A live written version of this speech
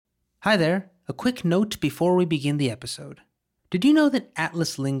Hi there, a quick note before we begin the episode. Did you know that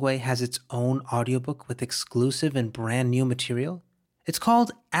Atlas Lingüe has its own audiobook with exclusive and brand new material? It's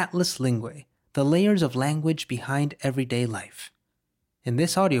called Atlas Lingüe, The Layers of Language Behind Everyday Life. In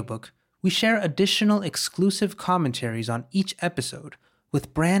this audiobook, we share additional exclusive commentaries on each episode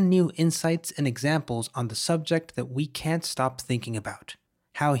with brand new insights and examples on the subject that we can't stop thinking about: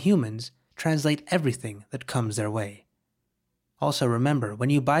 how humans translate everything that comes their way. Also remember, when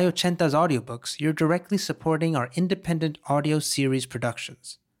you buy Ochenta's audiobooks, you're directly supporting our independent audio series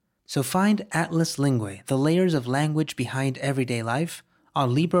productions. So find Atlas Lingüe, The Layers of Language Behind Everyday Life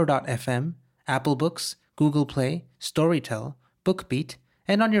on Libro.fm, Apple Books, Google Play, Storytel, BookBeat,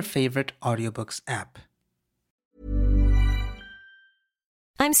 and on your favorite audiobooks app.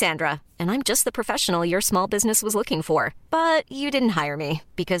 I'm Sandra, and I'm just the professional your small business was looking for. But you didn't hire me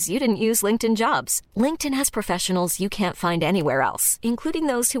because you didn't use LinkedIn Jobs. LinkedIn has professionals you can't find anywhere else, including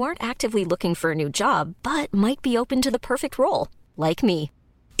those who aren't actively looking for a new job, but might be open to the perfect role, like me.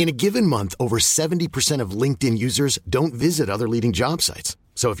 In a given month, over 70% of LinkedIn users don't visit other leading job sites.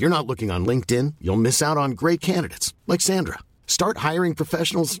 So if you're not looking on LinkedIn, you'll miss out on great candidates like Sandra. Start hiring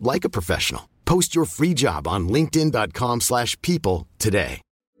professionals like a professional. Post your free job on linkedin.com/people today.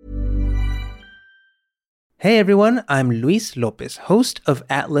 Hey everyone, I'm Luis Lopez, host of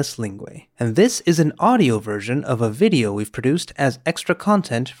Atlas Lingüe, and this is an audio version of a video we've produced as extra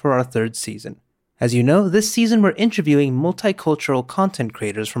content for our third season. As you know, this season we're interviewing multicultural content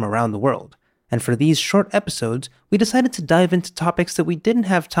creators from around the world, and for these short episodes, we decided to dive into topics that we didn't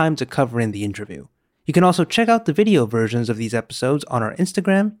have time to cover in the interview. You can also check out the video versions of these episodes on our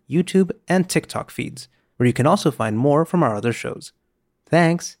Instagram, YouTube, and TikTok feeds, where you can also find more from our other shows.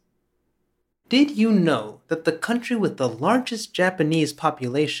 Thanks! Did you know that the country with the largest Japanese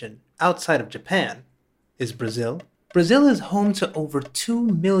population outside of Japan is Brazil? Brazil is home to over 2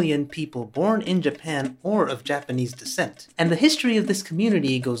 million people born in Japan or of Japanese descent, and the history of this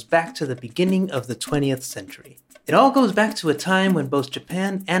community goes back to the beginning of the 20th century. It all goes back to a time when both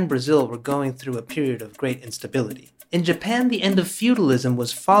Japan and Brazil were going through a period of great instability. In Japan, the end of feudalism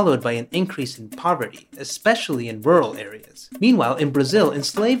was followed by an increase in poverty, especially in rural areas. Meanwhile, in Brazil,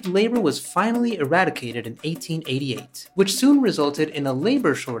 enslaved labor was finally eradicated in 1888, which soon resulted in a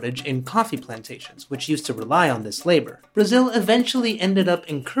labor shortage in coffee plantations, which used to rely on this labor. Brazil eventually ended up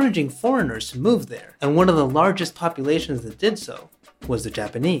encouraging foreigners to move there, and one of the largest populations that did so was the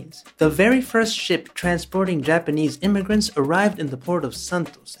Japanese. The very first ship transporting Japanese immigrants arrived in the port of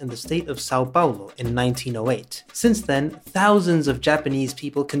Santos in the state of Sao Paulo in 1908. Since then, thousands of Japanese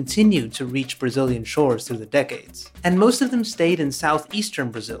people continued to reach Brazilian shores through the decades, and most of them stayed in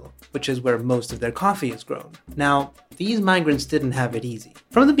southeastern Brazil, which is where most of their coffee is grown. Now, these migrants didn't have it easy.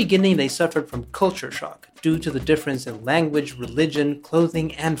 From the beginning, they suffered from culture shock due to the difference in language, religion,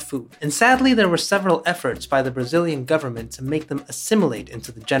 clothing, and food. And sadly, there were several efforts by the Brazilian government to make them assimilate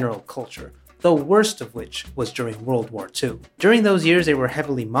into the general culture, the worst of which was during World War II. During those years, they were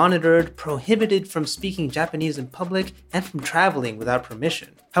heavily monitored, prohibited from speaking Japanese in public, and from traveling without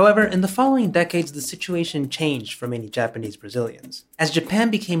permission. However, in the following decades, the situation changed for many Japanese Brazilians. As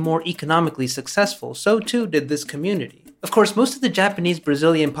Japan became more economically successful, so too did this community. Of course, most of the Japanese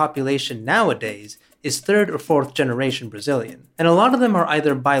Brazilian population nowadays is third or fourth generation Brazilian, and a lot of them are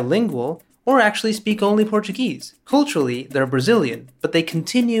either bilingual or actually speak only Portuguese. Culturally, they're Brazilian, but they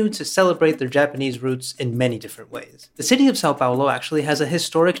continue to celebrate their Japanese roots in many different ways. The city of Sao Paulo actually has a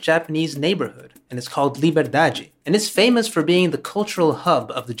historic Japanese neighborhood, and it's called Liberdade, and it's famous for being the cultural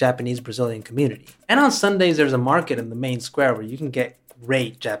hub of the Japanese Brazilian community. And on Sundays, there's a market in the main square where you can get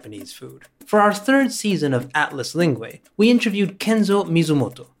great Japanese food. For our third season of Atlas Lingüe, we interviewed Kenzo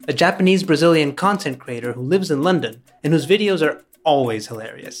Mizumoto, a Japanese Brazilian content creator who lives in London and whose videos are always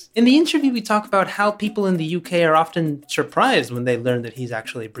hilarious. In the interview, we talk about how people in the UK are often surprised when they learn that he's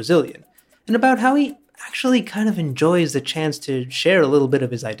actually Brazilian, and about how he actually kind of enjoys the chance to share a little bit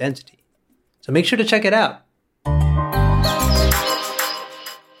of his identity. So make sure to check it out.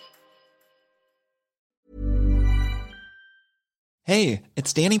 Hey,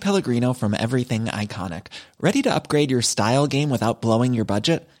 it's Danny Pellegrino from Everything Iconic. Ready to upgrade your style game without blowing your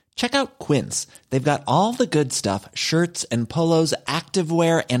budget? Check out Quince. They've got all the good stuff, shirts and polos,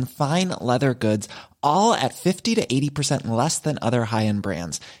 activewear, and fine leather goods, all at 50 to 80% less than other high-end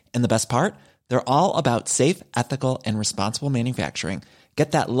brands. And the best part? They're all about safe, ethical, and responsible manufacturing.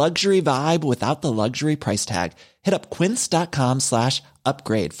 Get that luxury vibe without the luxury price tag. Hit up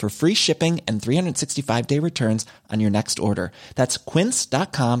quince.com/upgrade for free shipping and 365-day returns on your next order. That's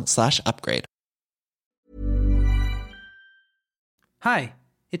quince.com/upgrade. Hi,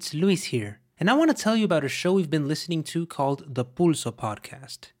 it's Luis here, and I want to tell you about a show we've been listening to called the Pulso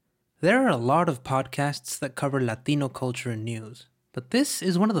Podcast. There are a lot of podcasts that cover Latino culture and news, but this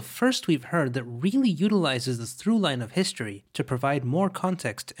is one of the first we've heard that really utilizes the through line of history to provide more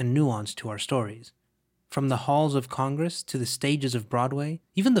context and nuance to our stories. From the halls of Congress to the stages of Broadway,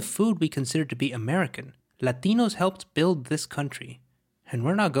 even the food we consider to be American, Latinos helped build this country, and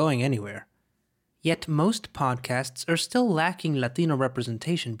we're not going anywhere. Yet most podcasts are still lacking Latino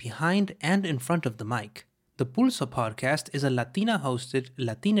representation behind and in front of the mic. The Pulso podcast is a Latina-hosted,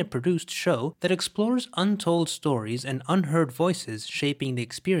 Latina-produced show that explores untold stories and unheard voices shaping the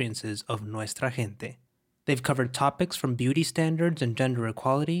experiences of nuestra gente. They've covered topics from beauty standards and gender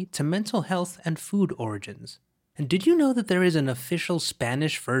equality to mental health and food origins. And did you know that there is an official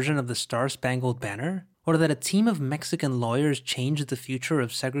Spanish version of the Star-Spangled Banner? Or that a team of Mexican lawyers changed the future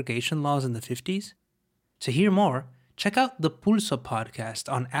of segregation laws in the 50s? To hear more, check out the Pulso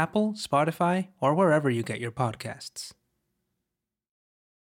podcast on Apple, Spotify, or wherever you get your podcasts.